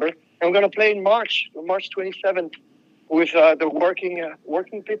December, and we're going to play in March 27th with the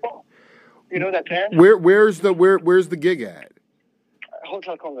working people. You know that band? Where's the gig at?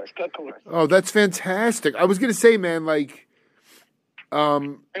 Hotel Congress, Club Congress. Oh, that's fantastic. I was going to say, man, like,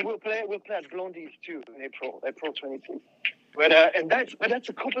 and we'll play at Blondie's too in April 26th. But that's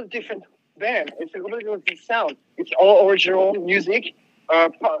a completely different band. It's a completely different sound. It's all original music,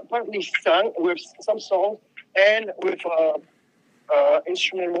 partly sung with some songs and with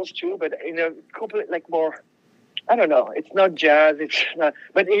instrumentals too, but in a complete like more. I don't know. It's not jazz. It's not,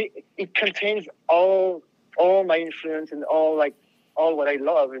 but it contains all my influence and all what I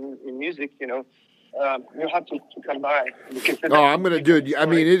love in music. You have to come by. No, I'm gonna do it. I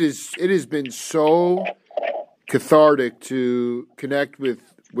mean, it has been so cathartic to connect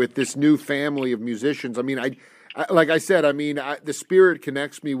with this new family of musicians. I mean, I like I said. I mean, the spirit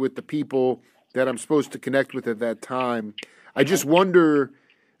connects me with the people that I'm supposed to connect with at that time. I just wonder.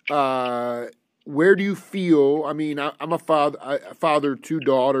 Where do you feel? I mean, I'm a father, 2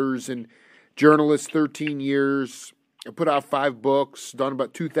 daughters, and journalist, 13 years. I put out 5 books, done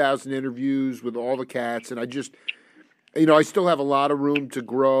about 2,000 interviews with all the cats, and I just, I still have a lot of room to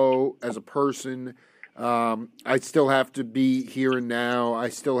grow as a person. I still have to be here and now. I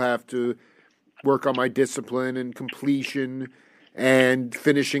still have to work on my discipline and completion and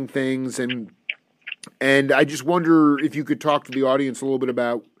finishing things, and I just wonder if you could talk to the audience a little bit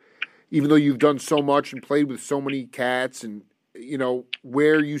about. Even though you've done so much and played with so many cats, and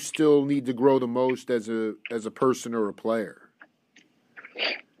where you still need to grow the most as a person or a player.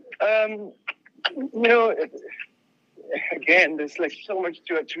 Again, there's like so much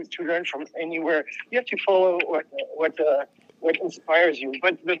to learn from anywhere. You have to follow what inspires you.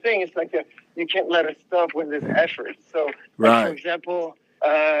 But the thing is, like, you can't let it stop when there's effort. So, right. For example,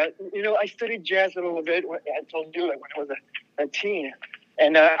 I studied jazz a little bit. I told you, like when I was a teen.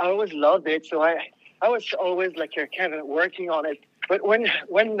 And I always loved it, so I was always like kind of working on it. But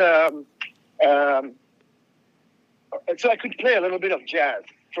so I could play a little bit of jazz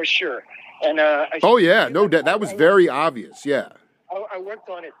for sure. And that was very obvious. Yeah, I worked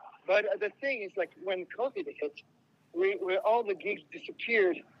on it. But the thing is, like when COVID hit, all the gigs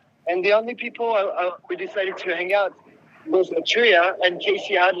disappeared, and the only people we decided to hang out was Tria and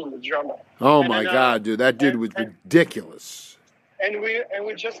Casey Hadden, the drummer. Oh my God, dude, that dude was ridiculous. And we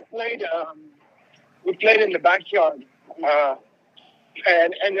just played. We played in the backyard,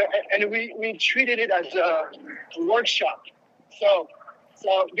 and we treated it as a workshop. So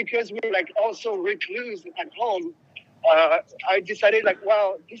because we're like also recluse at home, I decided like,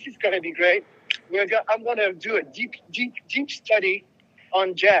 wow, this is gonna be great. I'm gonna do a deep study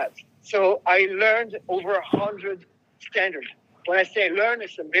on jazz. So I learned over 100 standards. When I say learn,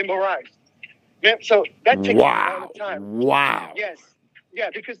 it's memorized. Yeah, so that takes a lot of time. Wow. Yes.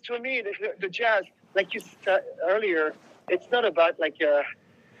 Yeah, because to me, the jazz, like you said earlier, it's not about like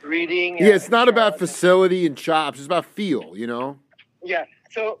reading. Yeah, it's not about facility and chops. It's about feel, Yeah.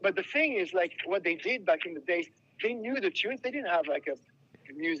 So, but the thing is, like what they did back in the days, they knew the tunes. They didn't have like a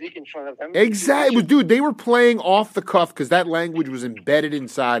music in front of them. Exactly. Dude, they were playing off the cuff because that language was embedded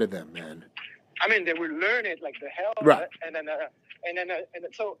inside of them, man. I mean, they would learn it like the hell. Right. And then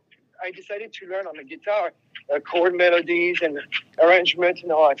so I decided to learn on the guitar chord melodies and arrangements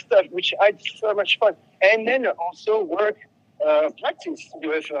and all that stuff, which I had so much fun. And then also practice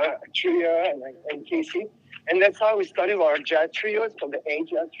with Tria and Casey. And that's how we started our jazz trio. It's called the A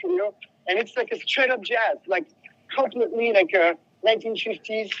Jazz Trio. And it's like a straight up jazz, like completely like a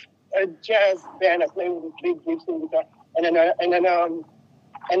 1950s a jazz band. I play with a big Gibson guitar,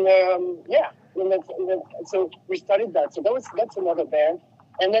 so we started that. So that's another band,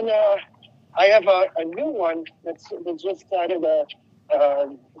 and then I have a new one that just started a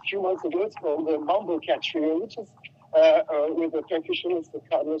few months ago. It's called the Mambo Cat Trio, which is with a percussionist, the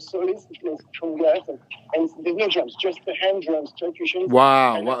Carlos Solis, who plays congas, and there's no drums, just the hand drums, percussion.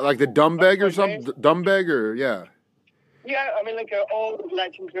 Wow, like the Dumbeg or something? Dumbeg or, yeah. Yeah, I mean, like old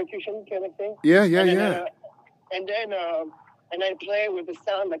Latin percussion kind of thing. Yeah. And I play with the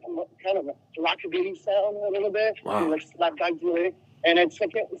sound, like kind of a rockabilly sound a little bit, wow. Like slapback delay. And it's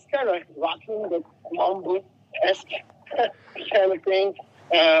kind of rocking, but mambo-esque kind of thing.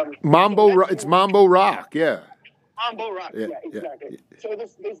 It's mambo rock, yeah. Mambo rock, yeah, exactly. Yeah. So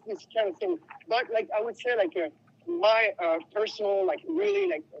this kind of thing. But like I would say, like my personal, like really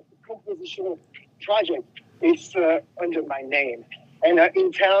like compositional project is under my name. And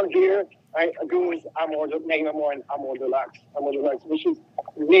in town here, I go with Amor, Naim Amor and Amor Deluxe, which is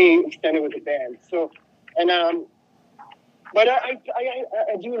me extended with the band. So, and but I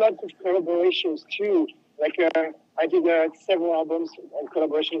do lots of collaborations too. Like I did several albums in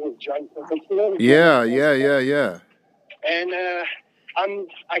collaboration with John. Yeah. And I'm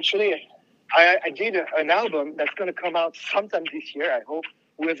actually I did an album that's going to come out sometime this year, I hope,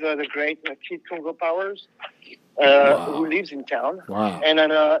 with the great Kid Congo Powers, who lives in town. Wow. And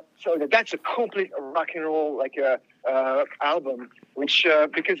then so that's a complete rock and roll like album, which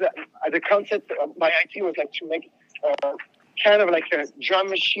because the concept, my idea was like to make kind of like a drum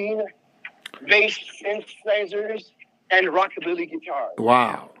machine, bass synthesizers, and rockabilly guitar.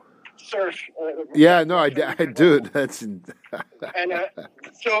 Wow. Surf. I do. That's. And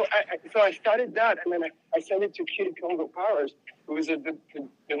so I started that, and then I sent it to Kid Congo Powers, who was the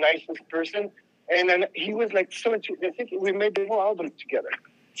nicest person, and then he was like so into. I think we made the whole album together.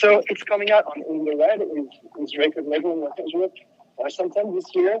 So it's coming out in the Red, his record label in Los Angeles, sometime this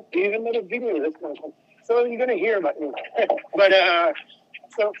year. We even made a video of this kind of thing. So you're gonna hear about me. But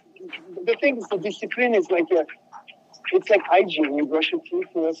so the thing is, the discipline is like it's like hygiene. You brush your teeth,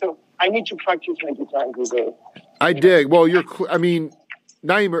 So I need to practice my guitar every day. I dig. Well,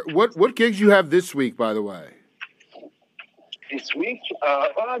 Naim, what gigs you have this week, by the way? This week?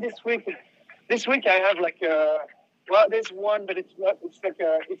 This week I have like there's one, but it's not. It's like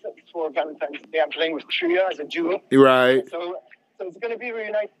it's for Valentine's Day. I'm playing with Tria as a duo. Right. So it's gonna be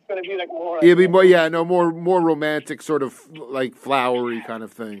really nice. It's gonna be like more. It'll be more, more romantic, sort of like flowery kind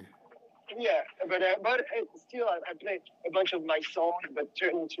of thing. Yeah, but still, I play a bunch of my songs, but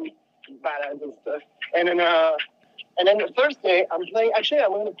turn into ballads and stuff. And then Thursday, I'm playing. Actually,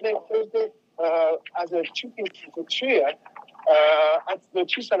 I'm going to play Thursday as a two-piece trio at the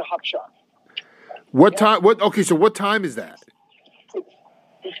Tucson Hop Shop. What time? What? Okay, so what time is that? 6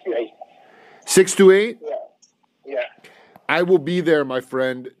 to 8. 6 to 8? Yeah. I will be there, my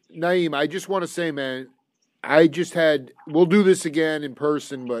friend. Naim, I just want to say, man, we'll do this again in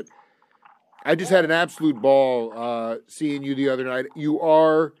person, but I just had an absolute ball seeing you the other night.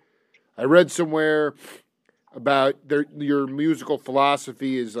 I read somewhere about your musical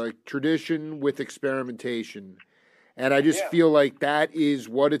philosophy is like tradition with experimentation. And I just feel like that is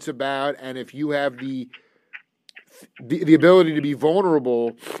what it's about. And if you have the ability to be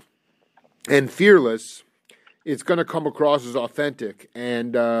vulnerable and fearless, it's going to come across as authentic.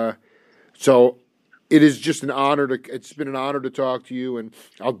 And so it is just it's been an honor to talk to you, and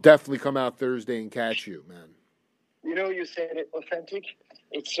I'll definitely come out Thursday and catch you, man. You said it, authentic.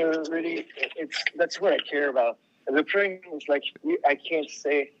 It's really, that's what I care about. And the thing is like, I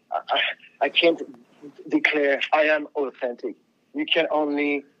can't declare I am authentic. You can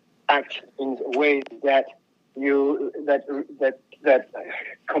only act in ways that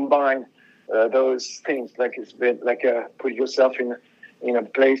combine those things. Like it's been like put yourself in a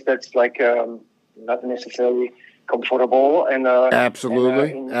place that's like not necessarily comfortable and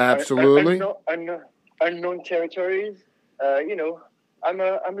absolutely. Unknown territories. I'm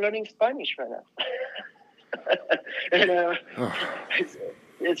learning Spanish right now. And,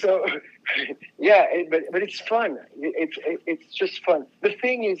 so but it's fun. It's just fun. The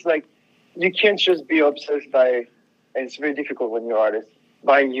thing is like you can't just be obsessed by, and it's very difficult when you're an artist,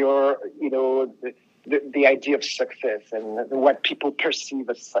 by your the idea of success and what people perceive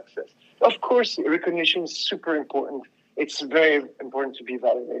as success. Of course, recognition is super important. It's very important to be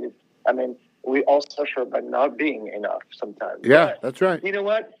validated. I mean, we all suffer by not being enough sometimes. Yeah, but that's right. You know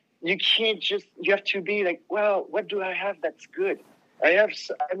what? You have to be like, well, what do I have that's good?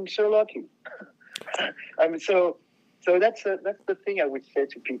 I'm so lucky. So that's the thing I would say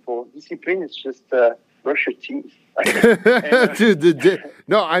to people. Discipline is just brush your teeth. Dude,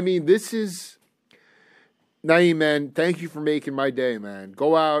 no, I mean, this is Naim, man. Thank you for making my day, man.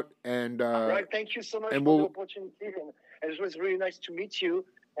 Go out and right, thank you so much for and the opportunity, and it was really nice to meet you.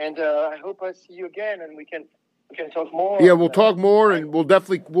 And I hope I see you again, and we can talk more. Yeah, we'll talk more, and we'll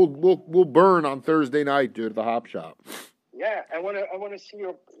definitely we'll burn on Thursday night, dude, at the Hop Shop. Yeah, I wanna see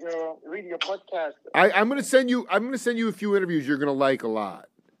your read your podcast. I'm gonna send you a few interviews you're gonna like a lot.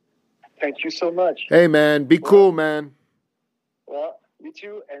 Thank you so much. Hey, man, be cool, man. Well, you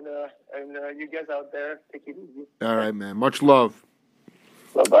too, and you guys out there, take it easy. All right, man. Much love.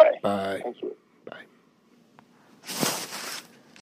 Bye-bye. Bye. Thank you. Bye.